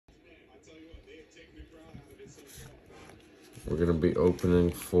We're gonna be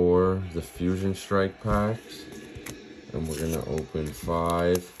opening 4 the Fusion Strike packs, and we're gonna open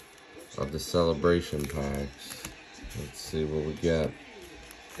 5 of the Celebration packs. Let's see what we get.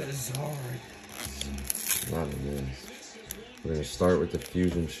 That is hard. Not in this. We're gonna start with the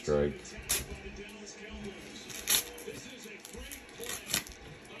Fusion Strike.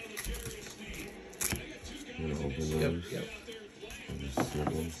 I'm gonna open those. Yep. And just snip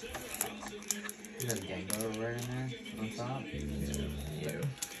them. You got a Gengar right in there on top? Yeah.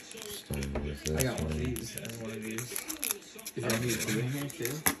 Starting with this I got one of these and one of these. Is there a Mewtwo in here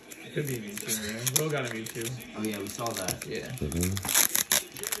too? Could be Mewtwo in here. Will got a Mewtwo. Oh yeah, we saw that. Yeah.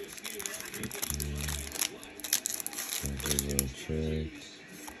 Little check.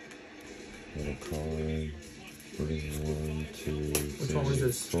 Little card. What is 1, 2, Which one was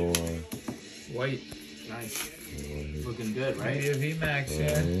this? 4. White. Nice. Looking good, right? Maybe a VMAX,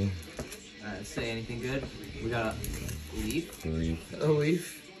 yeah. Alright, say anything good? We got a leaf. A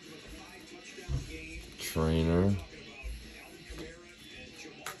leaf. Trainer.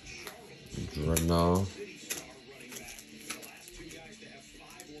 Dreadnought.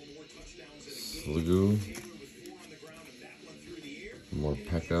 Sliggoo. More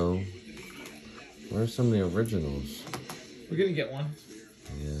Pecco. Where's some of the originals? We're gonna get one.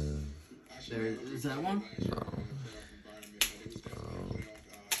 Yeah. There is that one? No.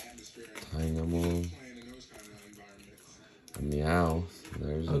 Dynamo. A Meowth.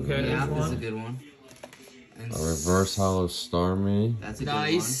 There's Okay, Yeah, there's that's a one. good one. And a Reverse Hollow Starmie. That's a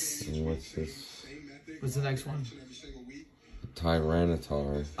Nice. And what's this? What's the next one? A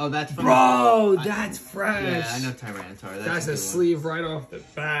Tyranitar. Oh, that's from Bro, that's fresh. Yeah, I know Tyranitar. That's a a good sleeve right off the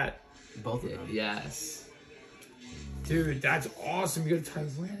bat. one. Both of them. Yes. Dude, that's awesome. You got a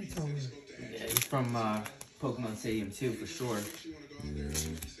Tyranitar. Yeah, he's from Pokemon Stadium 2 for sure. Yeah.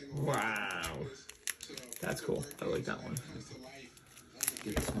 Wow. That's cool. I like that one.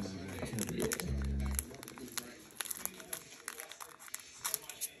 Get this one over there too. Yeah.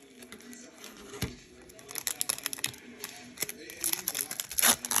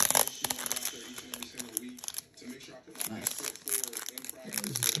 Nice.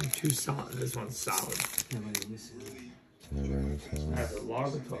 Too solid. This one's solid. Yeah, look at this. I Tyranitar. have a lot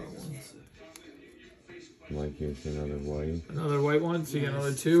of the color ones. Like here's another white. Another white one, so you get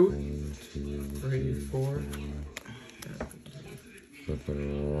another 2. 1, 2, 3, 4. Flip it Oh,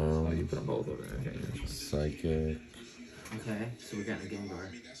 you around. put them both over there. Okay. Psychic. Okay, so we got a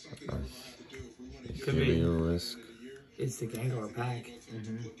Gengar. Could be. Heliolisk. It's the Gengar pack.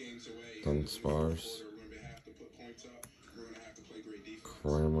 Dunsparce.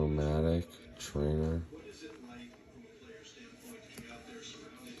 Cramomatic. Trainer.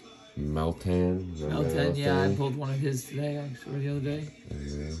 Meltan. Melton, yeah, I pulled one of his today, actually, or the other day.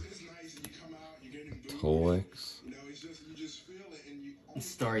 Tolix.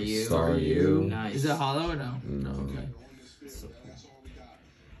 Staryu. Staryu. Nice. Is that hollow or no? No. Okay. So cool.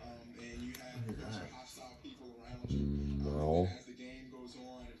 Look at that. No.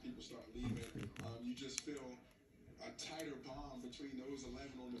 You just feel a tighter bond between those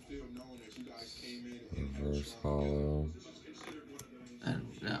 11 on the field, knowing that you guys came in. Reverse Hollow. And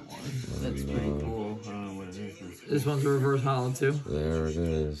that one. That's pretty cool. I don't know what it is. This one's a reverse hollow too. There it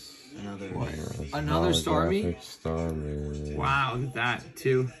is. Another That's Another Starmie? holographic Starmie. Wow, look at that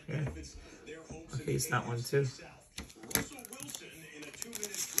too. Yeah. Okay, it's that one too.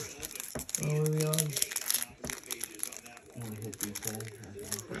 Oh, what are we on?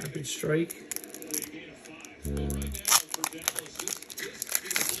 Rapid Strike. Yeah.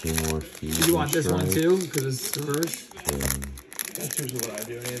 2 more Fusion Did you want this one Strikes. too? Because it's reverse. Yeah. That's usually what I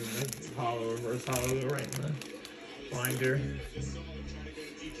do. Hollow, reverse hollow, right in the binder.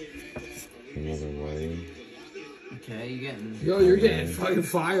 Another white. Okay, you getting. Yo, you're getting fucking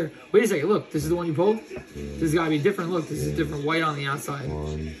fired. Wait a second, look, this is the one you pulled? Yeah. This has gotta be different. Look, this is different white on the outside.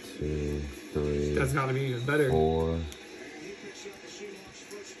 1, 2, 3, That's gotta be even better. 4.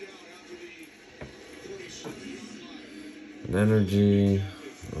 An energy.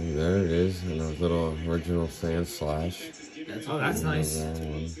 Oh, there it is. And a little original Sand Slash. Oh, that's nice. That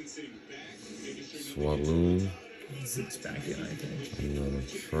one. Swaloon. Zips back in, I think. Another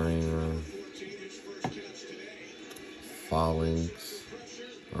Trainer. Phalanx.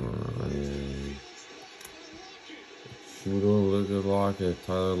 And Shoodle, look at Lockett.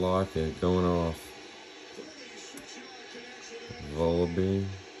 Tyler Lockett going off. Volibee.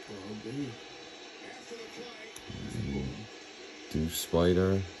 Dew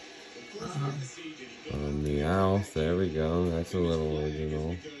Spider. Meowth. There we go. That's a little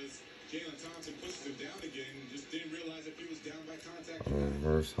original. A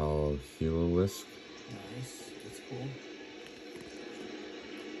reverse hollow Heliolisk. Nice. That's cool.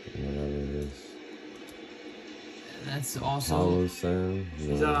 Whatever it is. And that's also. Hollow sound?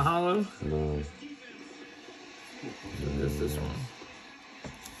 No. Is that a hollow? No. This one.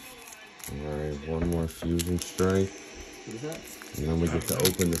 Alright, one more fusion strike. Who's that? And then we get to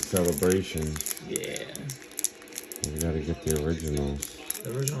open the celebration. Yeah. We gotta get the originals.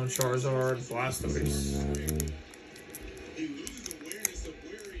 The original Charizard, Blastoise. Imagine. He loses awareness of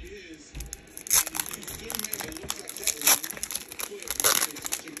where he is. He still has it looks like that foot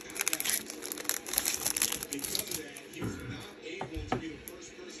touching out of bounds. Because of that, he was not able to be the first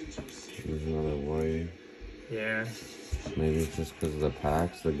person to receive. There's another white. Yeah. Maybe it's just because of the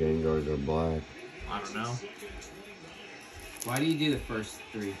packs. The Gengars are black. I don't know. Why do you do the first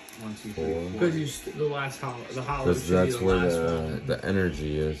 3? 1, 2, 3, Four. 4? Because you the last hollow. The hollow. Because should that's be the where last one. the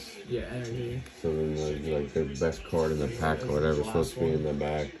energy is. Yeah, energy. So then like the best card in the pack or whatever is supposed to be in the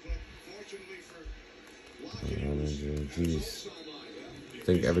back. Energy. Jeez. I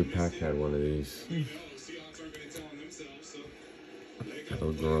think every pack had one of these.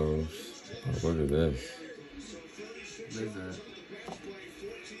 So gross. Oh, look at this. What is that?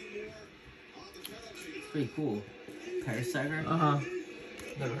 It's pretty cool. Parasite? Uh-huh.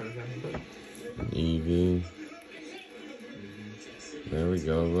 Never heard of him, but... An Eevee. There we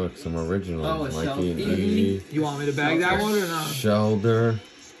go. Look, some originals. Oh, a Mikey and Shelter. Eevee. You want me to bag that one or not? Shelter.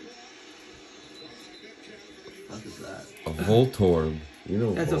 What is that? A Voltorb. You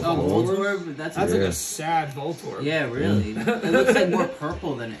know That's a Voltorb. Voltorb? That's That's a like Yeah. a sad Voltorb. Yeah, really. It looks like more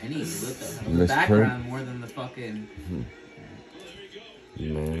purple than any. What the hell? The Miss background more than the fucking.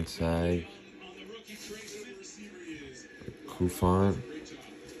 Mansag. Kufant.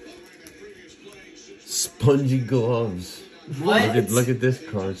 Spongy gloves. What? Look at this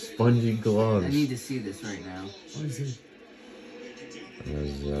card. Spongy gloves. I need to see this right now. What is it?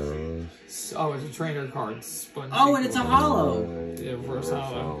 Zeros. Oh, it's a trainer card. Spongy. Oh, and it's a hollow. Yeah, reverse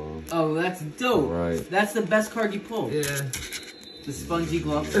hollow. Oh, that's dope. Right. That's the best card you pulled. Yeah. The spongy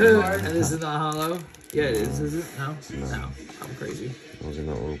glove And card. this is not hollow? Yeah, it is it? No? No. I'm crazy. We're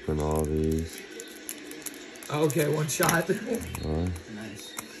gonna open all these. Okay, one shot. Alright.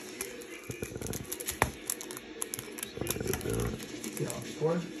 Nice. Yeah,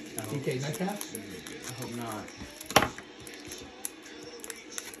 score? DK Metcalf? I hope not.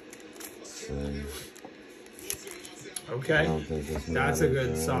 So, I Okay. don't think this That's a good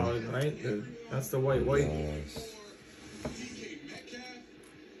matters, solid, right? That's the white. Yes.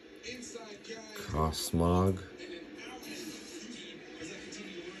 Cosmog.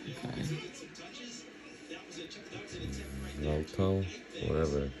 Okay. Velto.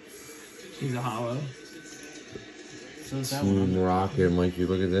 Whatever. He's a hollow. So is that Team one? Rocket. Mikey,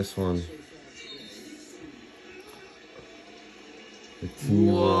 look at this one. The Team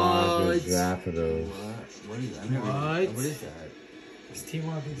Rocket What? Zapdos. What is that? I've never- What? What is that? It's Team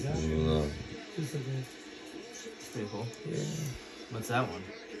Rocket I Zapdos. don't know. Just like that. It's pretty cool. Yeah. What's that one?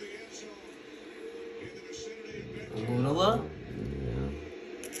 Lunala? Yeah.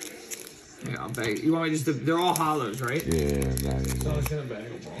 Yeah, I'll bag. You want me just to, they're all hollows, right? Yeah, not even. So I'm just gonna bag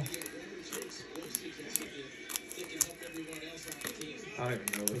them all. I don't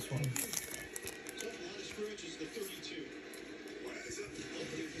even know this one.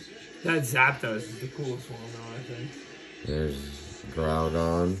 That Zapdos is the coolest one though, I think. There's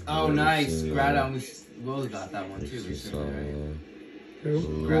Groudon. Oh, Never nice. seen Groudon. We both got that one too This is, recently, right?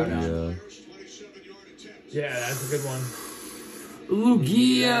 Who? Groudon. Yeah, that's a good one.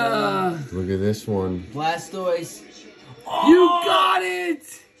 Lugia! Look at this one. Blastoise. You got it!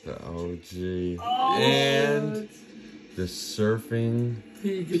 The OG. Oh, And the Surfing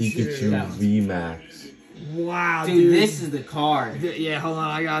Pikachu That one's- VMAX. Wow, Dude, this is the card. Yeah, hold on,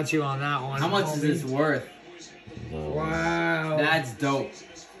 I got you on that one. How much is this worth? Wow. That's dope.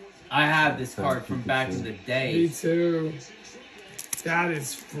 I have this card from back in the Me day. too. That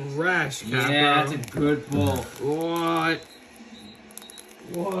is fresh, Capo. Yeah, that's a good pull. What?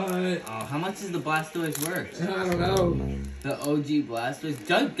 What? Oh, how much is the Blastoise worth? I don't know. The OG Blastoise.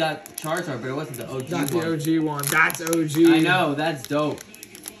 Doug got Charizard, but it wasn't the OG Not one. the OG one. That's OG. I know, that's dope.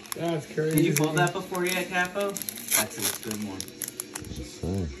 That's crazy. Did you pull that before yet, Capo? That's a good one. So,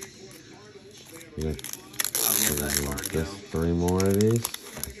 yeah, I love that card, yo. just 3 more of these.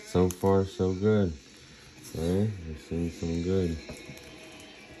 So far, so good. Right? We're seeing some good.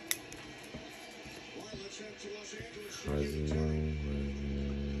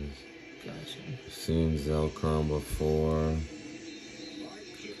 Gotcha. Seen Zelcron before.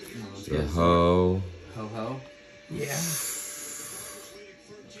 Oh, The yes. Ho. Ho-Ho. Yeah.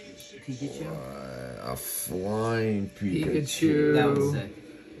 Pikachu. A flying Pikachu. Pikachu. That was sick.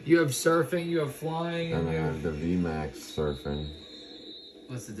 You have surfing, you have flying, And and I you have the VMAX surfing.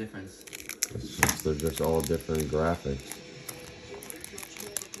 What's the difference? It's just, they're just all different graphics.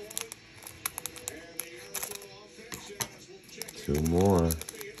 Two more.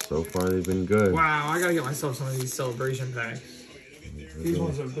 So far they've been good. Wow, I gotta get myself some of these celebration packs. These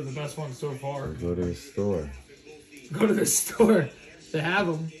ones are the best ones so far. Go to the store. Go to the store. They have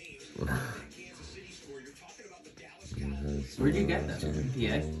them. Where'd you get them?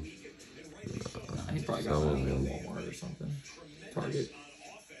 PA? I probably got them at Walmart or something. Target.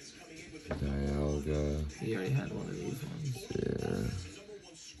 Dialga. He already had one of these ones. Yeah.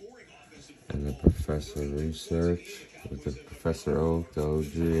 And the Professor Research with the Professor Oak, the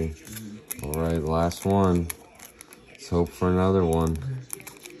OG. Alright, last one. Let's hope for another one.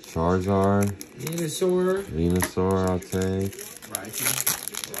 Charizard. Venusaur, I'll take.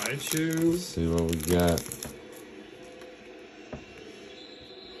 Raichu. Let's see what we get.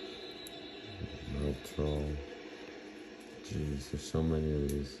 Troll. Jeez, there's so many of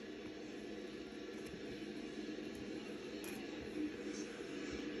these.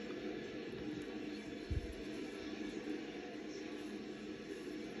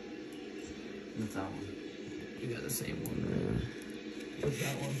 What's that one? You got the same one, right? What's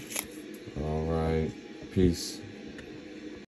that one? Alright. Peace.